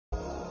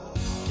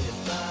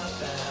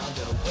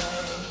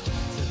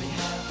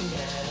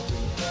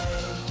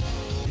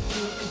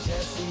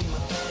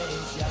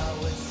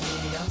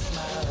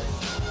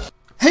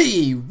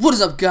Hey, what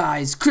is up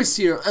guys? Chris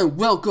here and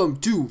welcome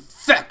to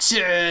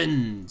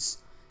Factions!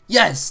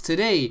 Yes,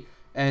 today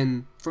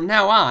and from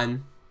now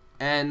on,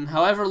 and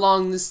however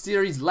long this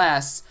series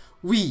lasts,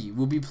 we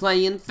will be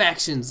playing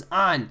Factions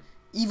on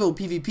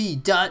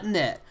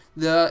evopvp.net.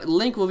 The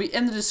link will be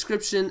in the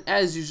description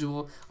as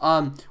usual.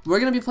 We're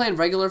going to be playing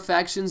regular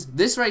Factions.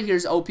 This right here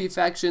is OP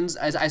Factions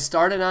as I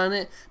started on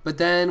it, but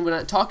then when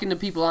I'm talking to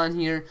people on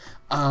here,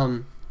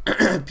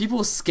 people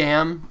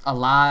scam a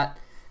lot.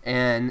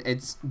 And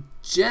it's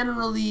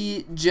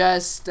generally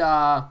just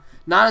not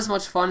as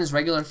much fun as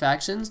regular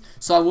Factions.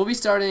 So I will be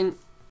starting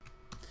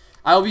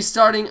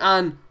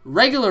on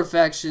regular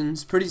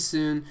Factions pretty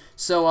soon.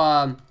 So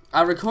I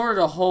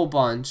recorded a whole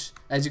bunch.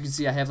 As you can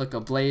see, I have like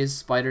a blaze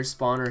spider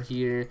spawner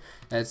here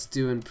that's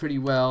doing pretty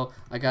well.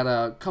 I got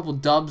a couple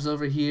dubs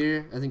over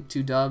here. I think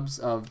 2 dubs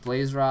of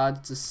blaze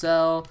rods to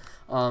sell.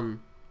 I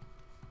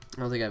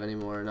don't think I have any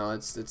more. No,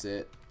 that's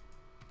it.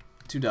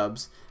 2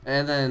 dubs,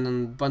 and then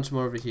a bunch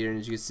more over here. And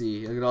as you can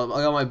see, I got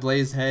all my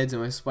blaze heads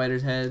and my spider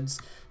heads.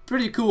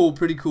 Pretty cool,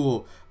 pretty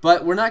cool.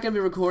 But we're not gonna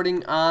be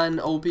recording on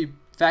OP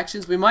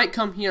Factions. We might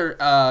come here,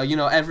 you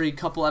know, every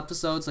couple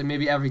episodes, like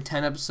maybe every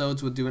 10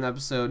 episodes, we'll do an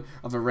episode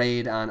of a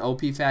raid on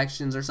OP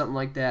Factions or something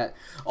like that.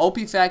 OP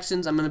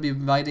Factions, I'm gonna be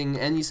inviting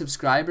any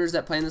subscribers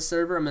that play in the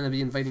server. I'm gonna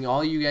be inviting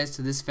all you guys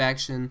to this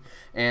faction,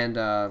 and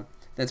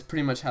that's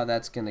pretty much how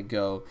that's gonna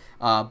go.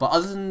 But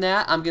other than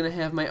that, I'm gonna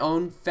have my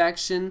own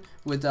faction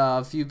with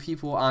a few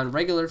people on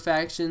regular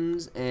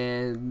Factions,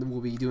 and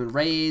we'll be doing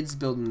raids,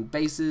 building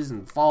bases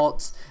and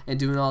vaults, and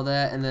doing all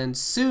that. And then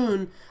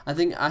soon, I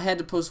think I had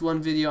to post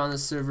 1 video on the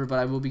server, but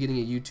I will be getting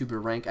a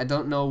YouTuber rank. I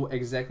don't know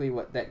exactly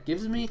what that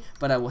gives me,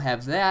 but I will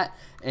have that.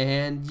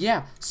 And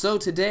yeah, so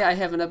today I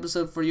have an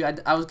episode for you.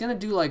 I was gonna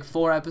do like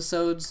 4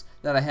 episodes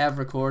that I have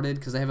recorded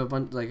because I have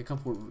a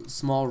couple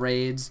small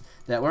raids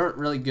that weren't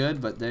really good,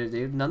 but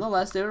they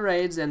nonetheless they were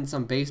raids and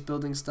some base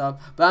building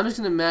stuff. But I'm just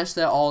gonna mash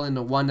that all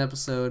into 1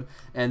 episode,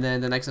 and then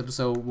the next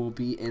episode will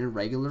be in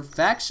regular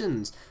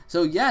Factions.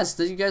 So yes,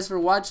 thank you guys for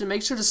watching.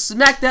 Make sure to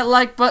smack that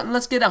like button.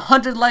 Let's get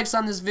 100 likes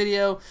on this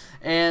video,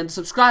 and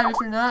subscribe if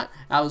you're not.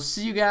 I will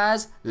see you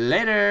guys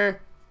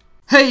later.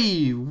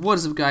 Hey, what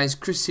is up guys?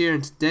 Chris here,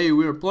 and today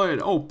we are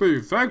playing OP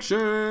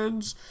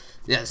Factions.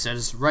 Yes, that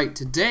is right.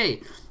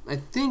 Today, I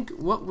think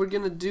what we're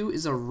gonna do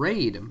is a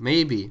raid.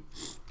 Maybe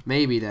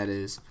that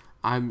is.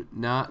 I'm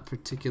not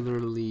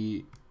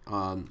particularly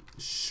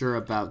sure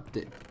about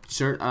that.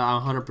 Sure,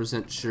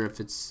 100% sure if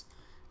it's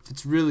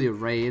really a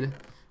raid.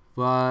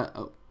 But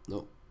oh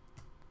no,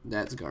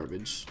 that's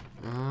garbage.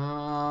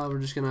 We're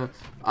just gonna.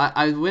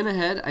 I went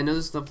ahead. I know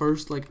this is the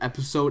first like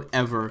episode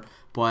ever,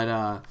 but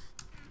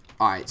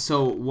alright,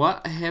 so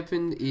what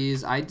happened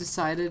is I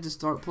decided to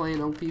start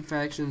playing OP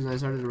Factions and I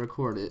started to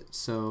record it.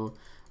 So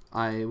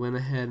I went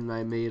ahead and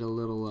I made a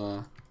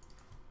little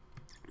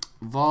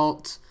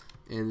vault,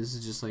 and this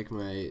is just like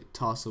my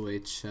toss away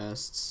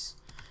chests,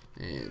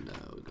 and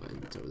we'll go ahead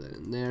and throw that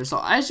in there.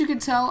 So as you can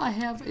tell, I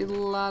have a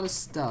lot of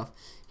stuff.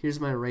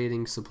 Here's my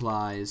raiding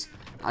supplies.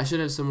 I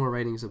should have some more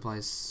raiding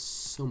supplies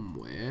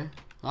somewhere.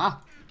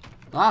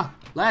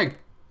 Lag!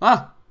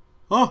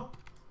 Oh!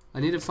 I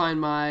need to find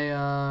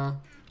my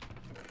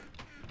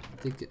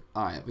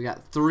alright, we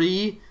got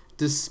 3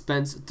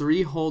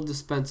 hold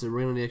dispenser.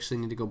 We're gonna actually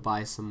need to go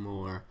buy some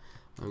more.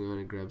 I'm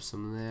gonna grab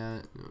some of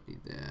that. We don't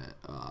need that.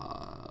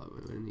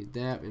 We're gonna need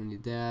that. We don't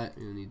need that.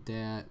 We don't need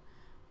that.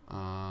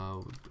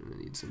 We're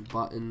gonna need some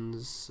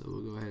buttons. So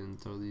we'll go ahead and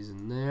throw these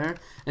in there.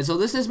 And so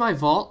this is my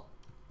vault.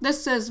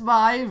 This is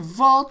my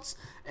vault.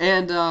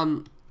 And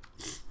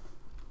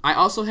I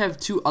also have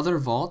 2 other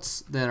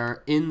vaults that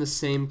are in the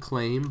same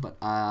claim, but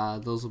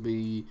those will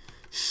be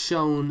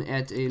shown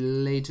at a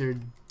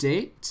later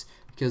date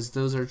because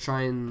those are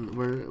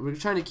we're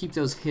trying to keep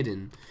those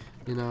hidden.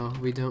 You know,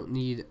 we don't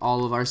need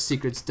all of our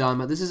secrets done.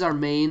 But this is our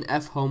main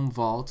F home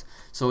vault,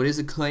 so it is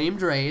a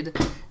claimed raid,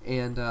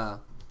 and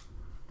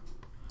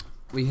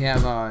we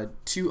have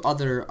 2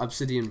 other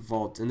obsidian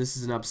vaults, and this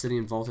is an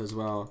obsidian vault as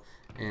well.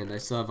 And I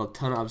still have a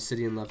ton of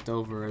obsidian left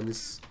over, and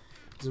this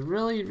is a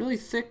really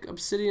thick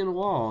obsidian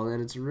wall,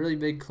 and it's a really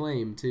big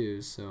claim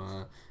too.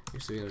 So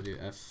actually, we gotta do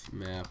F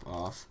map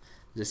off.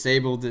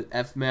 Disable the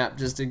F map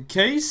just in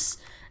case.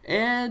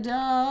 And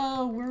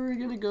we're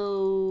gonna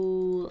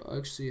go.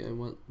 Actually, I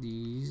want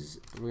these.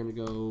 We're gonna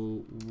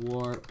go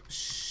warp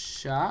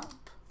shop,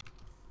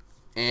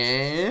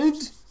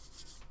 and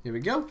here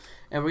we go.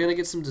 And we're gonna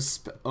get some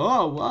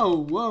oh,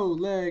 whoa,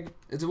 lag.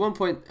 It's a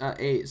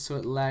 1.8, so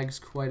it lags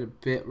quite a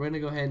bit. We're gonna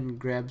go ahead and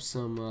grab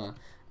some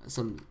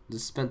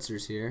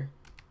dispensers here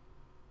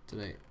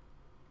today.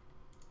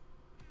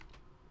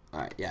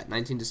 Alright, yeah,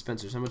 19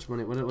 dispensers. How much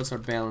money? What's our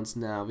balance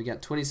now? We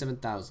got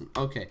 27,000.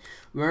 Okay,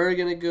 we're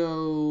gonna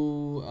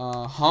go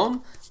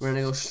home. We're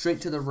gonna go straight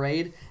to the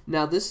raid.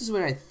 Now, this is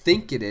where I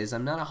think it is.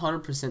 I'm not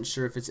 100%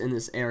 sure if it's in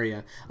this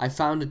area. I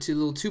found a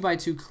little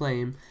 2x2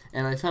 claim,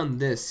 and I found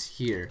this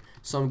here.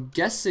 So I'm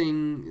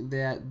guessing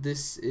that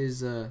this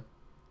is a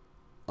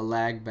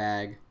lag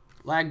bag.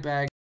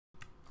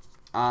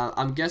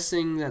 I'm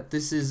guessing that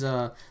this is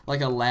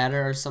like a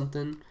ladder or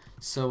something.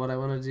 So what I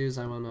want to do is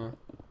I want to...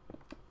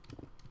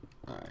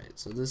 Alright,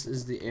 so this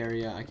is the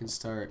area I can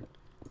start.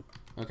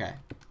 Okay.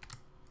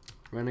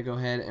 We're going to go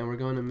ahead and we're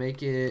going to make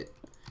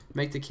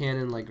the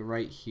cannon like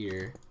right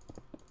here.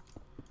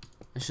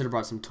 I should have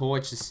brought some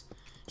torches.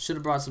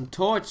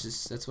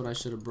 That's what I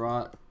should have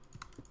brought.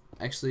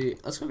 Actually,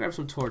 let's go grab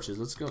some torches.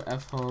 Let's go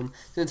F home.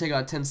 It's going to take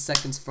about 10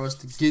 seconds for us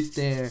to get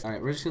there.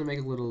 Alright, we're just going to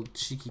make a little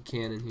cheeky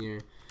cannon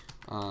here.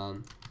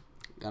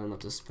 Got enough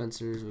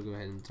dispensers. We'll go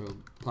ahead and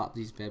plop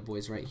these bad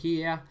boys right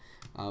here.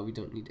 We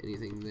don't need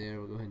anything there.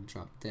 We'll go ahead and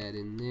drop that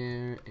in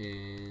there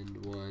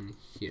and one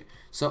here.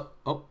 So,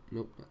 oh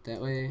nope, not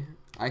that way.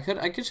 I could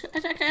have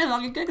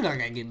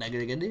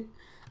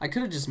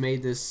just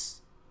made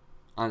this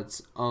on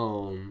its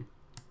own.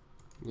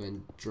 Go ahead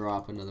and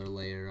drop another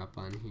layer up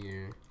on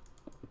here,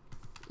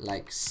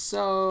 like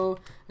so,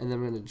 and then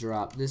we're gonna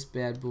drop this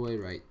bad boy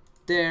right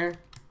there,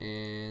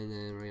 and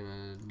then we're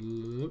gonna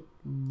bloop,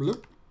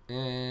 bloop,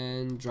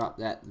 and drop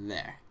that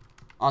there.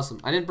 Awesome.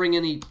 I didn't bring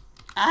any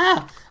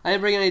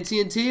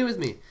TNT with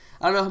me.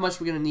 I don't know how much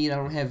we're gonna need. I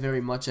don't have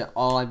very much at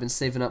all. I've been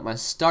saving up my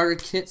starter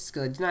kits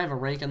because I do not have a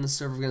rank on the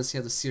server. We're gonna see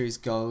how the series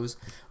goes.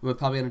 We're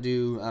probably gonna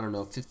do, I don't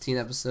know, 15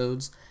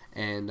 episodes,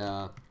 and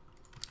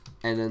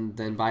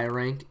then buy a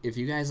rank. If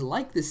you guys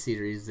like this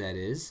series, that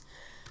is.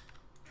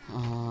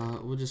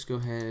 We'll just go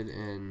ahead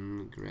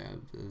and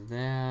grab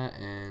that,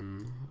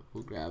 and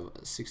we'll grab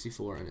a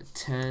 64 and a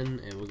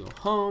 10, and we'll go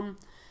home.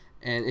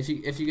 And if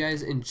you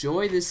guys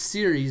enjoy this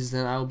series,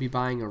 then I will be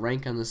buying a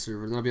rank on the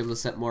server. Then I'll be able to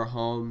set more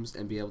homes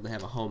and be able to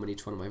have a home in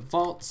each one of my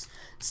vaults,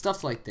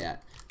 stuff like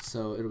that.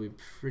 So it'll be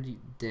pretty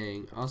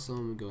dang awesome.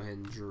 I'm gonna go ahead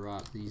and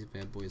drop these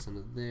bad boys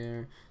under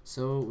there.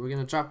 So we're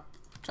gonna drop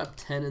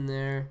 10 in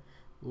there.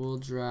 We'll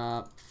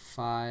drop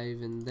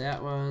 5 in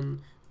that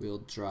one. We'll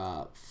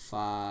drop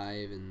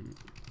 5 and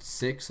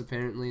 6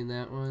 apparently in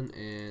that one,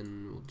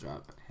 and we'll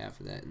drop half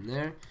of that in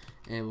there.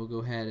 And we'll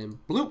go ahead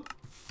and bloop.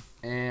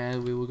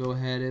 And we will go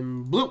ahead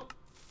and bloop,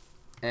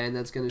 and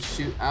that's gonna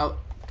shoot out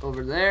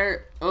over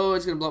there. Oh,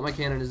 it's gonna blow up my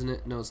cannon, isn't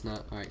it? No, it's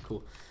not. All right,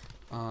 cool.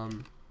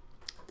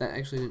 That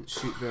actually didn't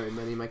shoot very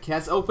many. My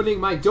cat's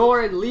opening my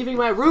door and leaving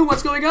my room.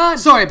 What's going on?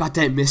 Sorry about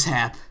that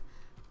mishap.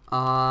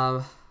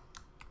 Can't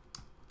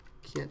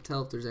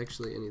tell if there's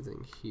actually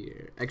anything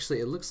here. Actually,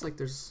 it looks like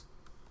there's.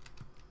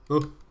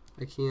 Oh,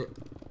 I can't.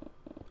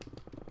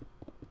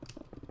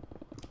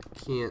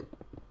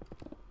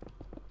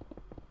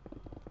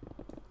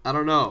 I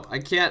don't know. I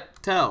can't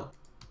tell.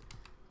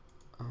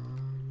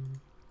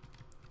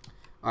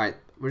 Alright,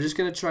 we're just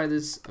gonna try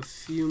this a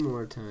few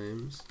more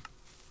times.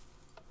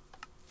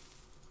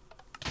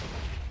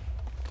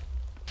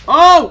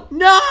 Oh,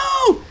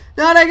 no!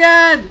 Not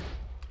again!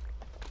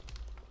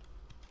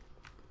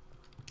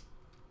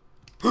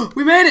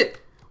 We made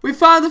it! We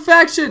found the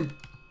faction!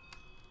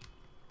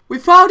 We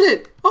found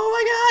it!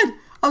 Oh my god!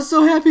 I'm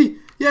so happy!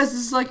 Yes, this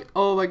is like,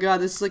 oh my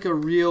god, this is like a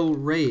real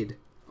raid.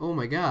 Oh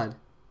my god.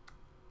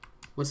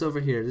 What's over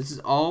here? This is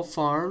all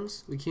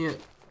farms. We can't...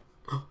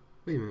 Oh,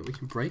 wait a minute. We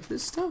can break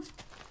this stuff?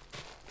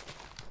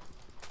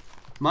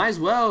 Might as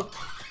well,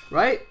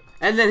 right?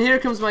 And then here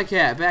comes my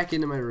cat back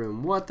into my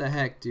room. What the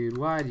heck, dude?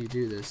 Why do you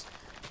do this?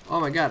 Oh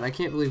my god, I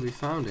can't believe we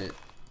found it.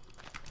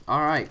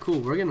 Alright, cool.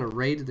 We're gonna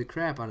raid the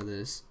crap out of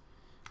this.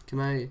 Can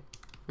I...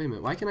 Wait a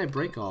minute. Why can I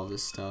break all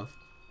this stuff?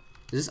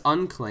 Is this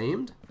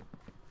unclaimed?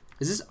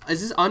 Is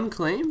this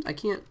unclaimed? I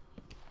can't...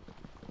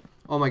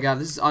 Oh my god,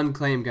 this is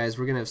unclaimed, guys.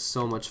 We're gonna have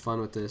so much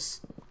fun with this.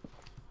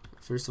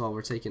 First of all,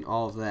 we're taking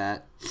all of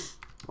that.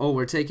 Oh,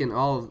 we're taking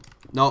all of...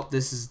 Nope,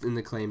 this is in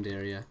the claimed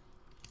area.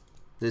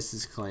 This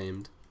is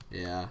claimed.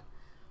 Yeah.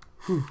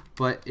 Whew.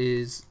 But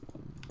is...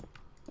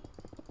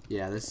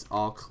 Yeah, this is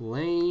all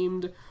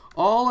claimed.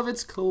 All of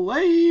it's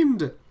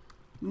claimed!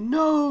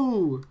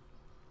 No!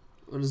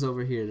 What is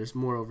over here? There's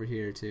more over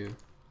here, too.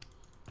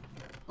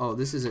 Oh,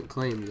 this isn't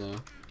claimed, though.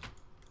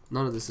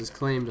 None of this is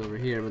claimed over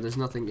here, but there's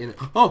nothing in it.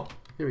 Oh!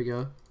 Here we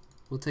go.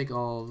 We'll take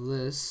all of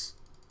this.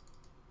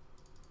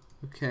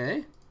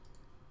 Okay.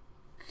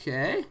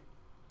 Okay.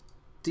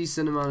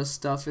 Decent amount of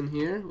stuff in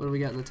here. What do we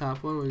got in the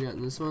top one? What do we got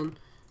in this one?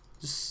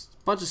 Just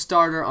a bunch of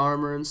starter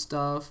armor and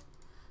stuff.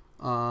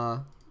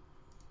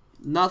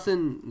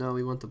 Nothing. No,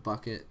 we want the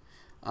bucket.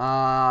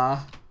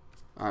 Alright,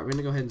 we're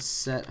gonna go ahead and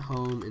set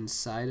home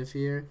inside of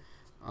here.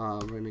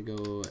 We're gonna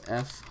go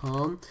F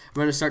home.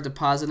 We're gonna start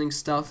depositing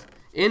stuff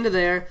into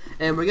there,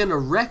 and we're gonna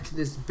wreck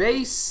this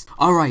base.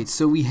 Alright,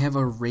 so we have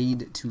a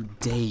raid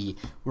today.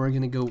 We're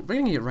gonna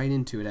get right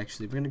into it.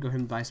 Actually, we're gonna go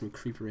ahead and buy some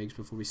creeper eggs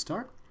before we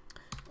start.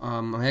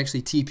 I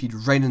actually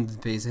TP'd right into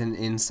the base and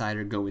an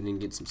insider go in and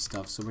get some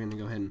stuff, so we're gonna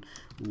go ahead and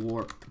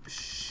warp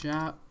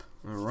shop.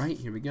 Alright,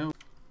 here we go.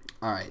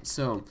 Alright,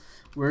 so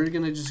we're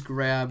gonna just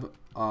grab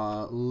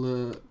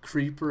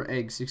creeper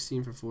egg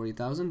 16 for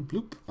 40,000.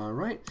 Bloop.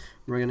 Alright,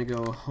 we're gonna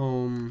go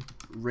home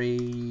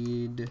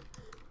raid.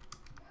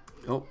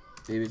 Oh,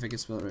 maybe if I can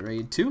spell it right.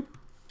 Raid 2.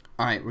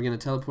 Alright, we're gonna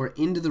teleport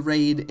into the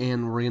raid,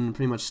 and we're gonna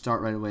pretty much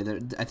start right away.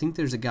 I think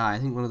there's a guy. I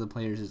think one of the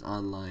players is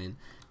online,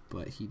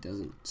 but he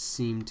doesn't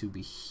seem to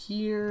be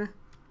here.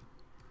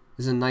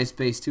 This is a nice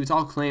base too. It's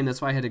all claimed.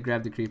 That's why I had to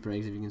grab the creeper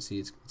eggs. If you can see,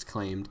 it's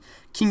claimed.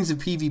 Kings of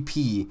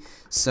PvP.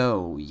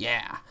 So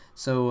yeah.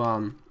 So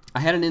I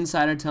had an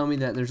insider tell me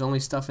that there's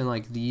only stuff in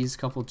like these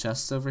couple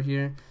chests over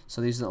here.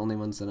 So these are the only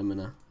ones that I'm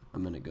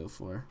gonna go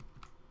for.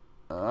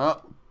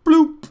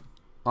 Bloop.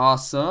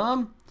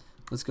 Awesome.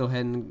 Let's go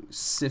ahead and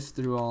sift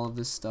through all of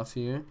this stuff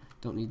here.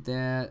 Don't need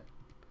that.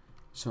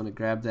 Just want to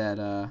grab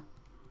that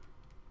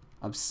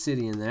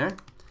obsidian there.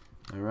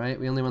 Alright,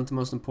 we only want the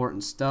most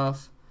important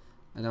stuff.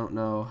 I don't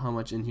know how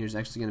much in here is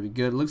actually going to be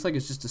good. It looks like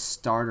it's just a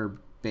starter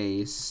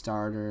base.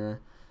 Starter.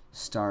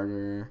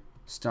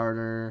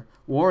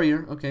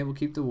 Warrior. Okay, we'll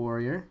keep the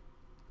warrior.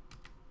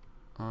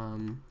 Go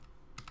ahead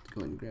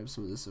and grab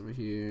some of this over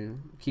here.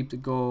 Keep the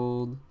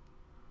gold.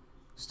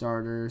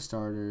 Starter.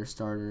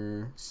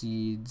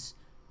 Seeds.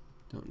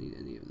 Don't need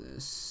any of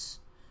this.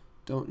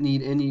 Don't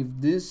need any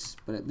of this,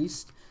 but at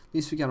least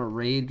we got a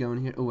raid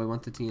going here. Oh, I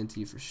want the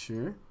TNT for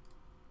sure.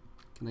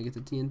 Can I get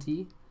the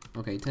TNT?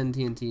 Okay, 10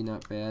 TNT,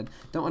 not bad.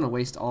 Don't want to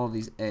waste all of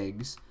these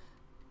eggs.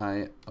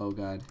 Oh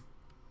god.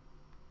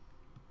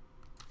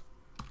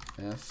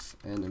 F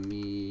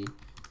enemy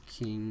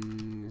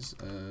kings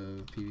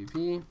of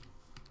PvP.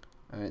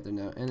 Alright, they're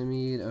now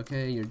enemied.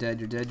 Okay, you're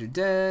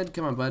dead.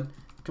 Come on, bud.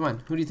 Come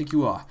on, who do you think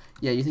you are?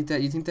 Yeah, you think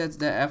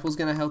that apple's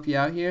gonna help you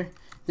out here?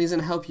 Think it's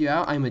gonna help you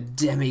out? I'm a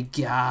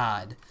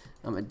demigod.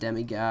 I'm a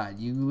demigod.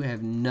 You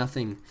have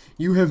nothing.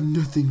 You have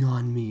nothing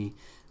on me.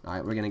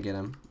 Alright, we're gonna get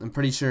him. I'm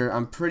pretty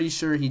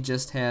sure he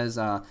just has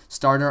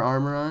starter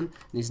armor on, and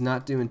he's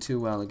not doing too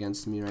well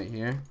against me right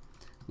here.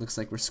 Looks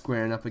like we're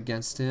squaring up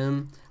against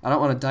him. I don't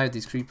want to die with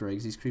these creeper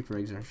eggs. These creeper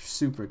eggs are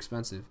super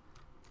expensive.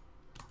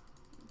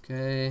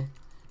 Okay.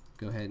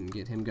 Go ahead and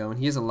get him going.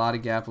 He has a lot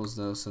of gapples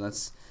though, so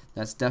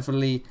that's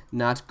definitely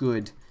not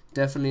good.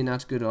 Definitely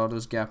not good, all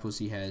those gapples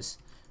he has.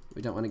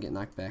 We don't want to get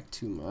knocked back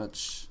too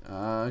much.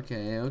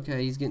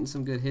 Okay, he's getting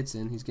some good hits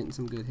in.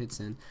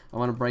 I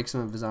want to break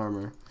some of his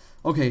armor.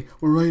 Okay,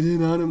 we're right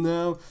in on him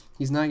now.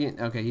 He's not getting,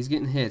 okay, he's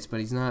getting hits,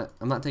 but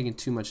I'm not taking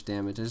too much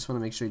damage. I just want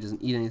to make sure he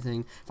doesn't eat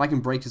anything. If I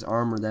can break his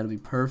armor, that'll be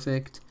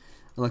perfect.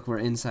 Look, we're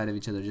inside of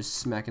each other, just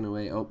smacking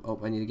away. Oh,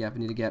 I need a gap.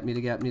 Okay,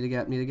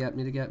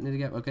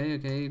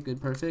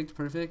 good,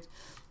 perfect.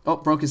 Oh,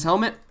 broke his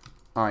helmet.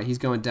 Alright, he's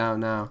going down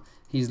now.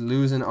 He's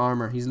losing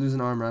armor.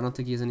 I don't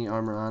think he has any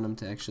armor on him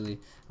to actually...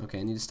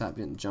 Okay, I need to stop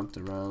getting jumped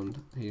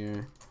around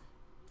here.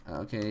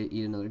 Okay,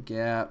 eat another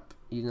gap.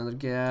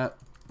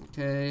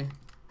 Okay.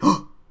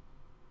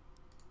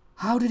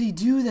 How did he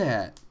do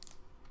that?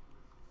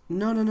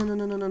 No.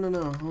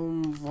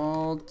 Home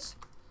vault.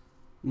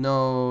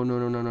 No.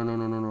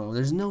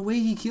 There's no way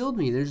he killed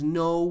me. There's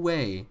no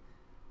way.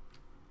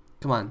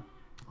 Come on.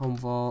 Home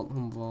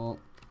vault.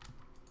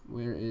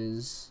 Where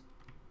is...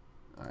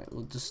 Alright,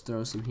 we'll just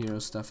throw some hero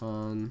stuff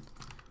on.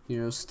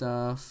 We'll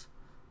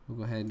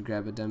go ahead and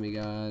grab a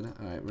demigod.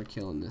 Alright, we're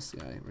killing this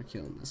guy.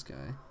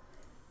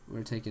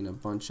 We're taking a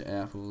bunch of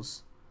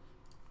apples.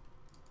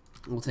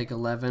 We'll take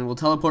 11. We'll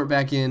teleport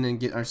back in and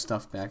get our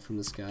stuff back from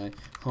this guy.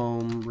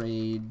 Home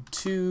raid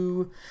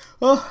 2.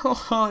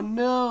 Oh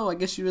no! I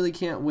guess you really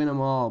can't win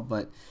them all,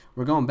 but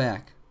we're going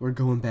back.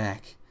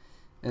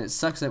 And it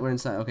sucks that we're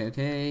inside.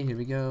 Okay, here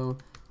we go.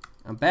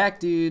 I'm back,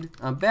 dude.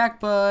 I'm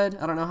back, bud.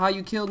 I don't know how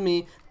you killed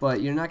me,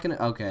 but you're not gonna...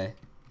 Okay.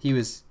 He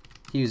was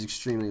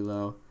extremely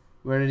low.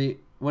 What did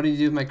he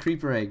do with my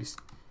creeper eggs?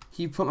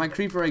 He put my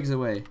creeper eggs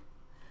away.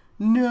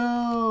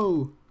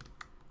 No!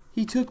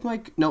 He took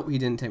my... Nope, he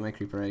didn't take my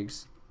creeper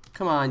eggs.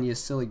 Come on, you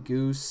silly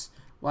goose.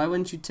 Why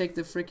wouldn't you take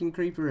the freaking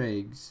creeper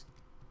eggs?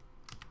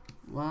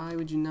 Why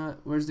would you not...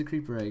 Where's the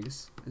creeper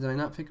eggs? Did I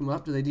not pick them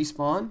up? Did they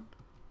despawn?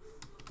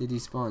 They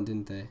despawned,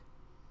 didn't they?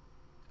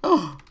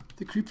 Oh!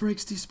 The creeper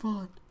eggs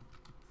despawned.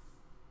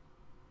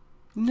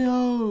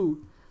 No!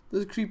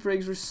 Those creeper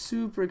eggs were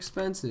super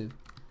expensive.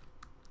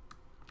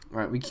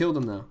 Alright, we killed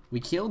him though.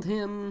 We killed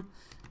him.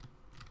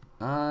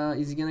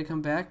 Is he gonna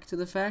come back to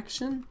the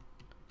faction?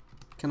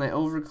 Can I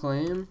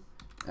overclaim?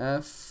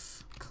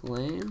 F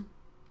claim?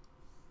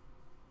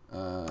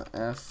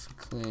 F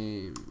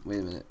claim. Wait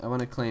a minute. I want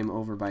to claim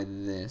over by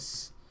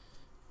this.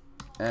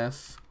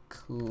 F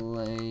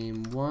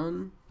claim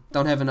 1.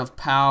 Don't have enough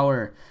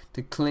power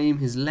to claim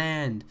his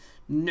land.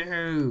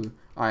 No.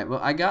 Alright, well,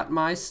 I got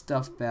my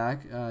stuff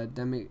back. Wait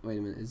a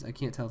minute. I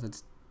can't tell if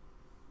it's...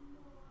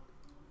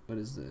 What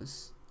is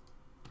this?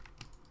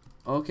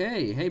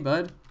 Okay, hey,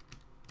 bud.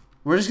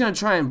 We're just going to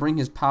try and bring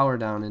his power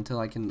down until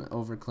I can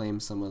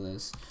overclaim some of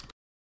this.